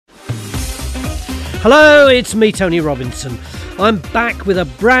Hello, it's me, Tony Robinson. I'm back with a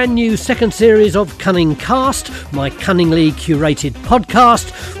brand new second series of Cunningcast, my cunningly curated podcast,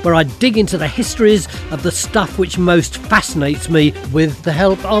 where I dig into the histories of the stuff which most fascinates me with the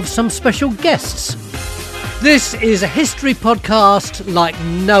help of some special guests. This is a history podcast like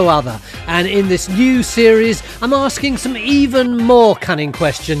no other, and in this new series I'm asking some even more cunning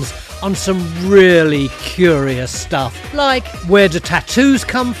questions on some really curious stuff, like where do tattoos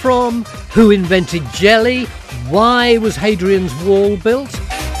come from, who invented jelly, why was Hadrian's Wall built,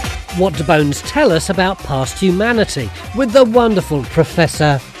 what do bones tell us about past humanity, with the wonderful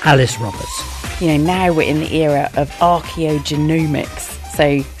Professor Alice Roberts. You know, now we're in the era of archaeogenomics.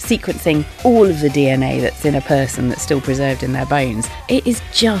 So sequencing all of the DNA that's in a person that's still preserved in their bones. It is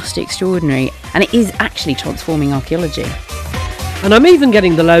just extraordinary, and it is actually transforming archaeology. And I'm even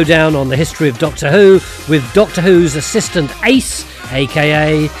getting the lowdown on the history of Doctor Who with Doctor Who's assistant Ace,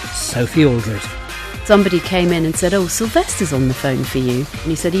 aka Sophie Aldred. Somebody came in and said, "Oh, Sylvester's on the phone for you." And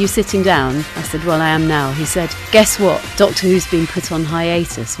he said, "Are you sitting down?" I said, "Well, I am now." He said, "Guess what? Doctor Who's been put on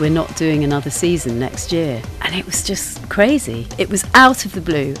hiatus. We're not doing another season next year." And it was just crazy. It was out of the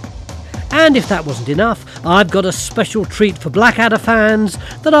blue. And if that wasn't enough, I've got a special treat for Blackadder fans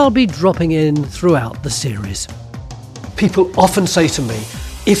that I'll be dropping in throughout the series. People often say to me,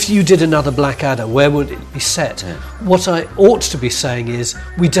 if you did another Blackadder, where would it be set? Yeah. What I ought to be saying is,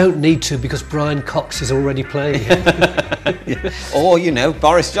 we don't need to because Brian Cox is already playing it. Yeah. Or, you know,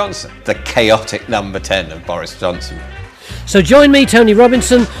 Boris Johnson, the chaotic number 10 of Boris Johnson. So join me, Tony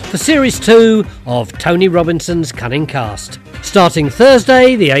Robinson, for Series 2 of Tony Robinson's Cunningcast, starting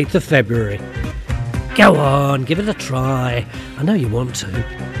Thursday, the 8th of February. Go on, give it a try. I know you want to.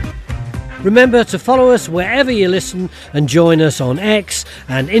 Remember to follow us wherever you listen and join us on X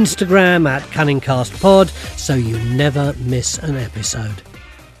and Instagram at CunningcastPod so you never miss an episode.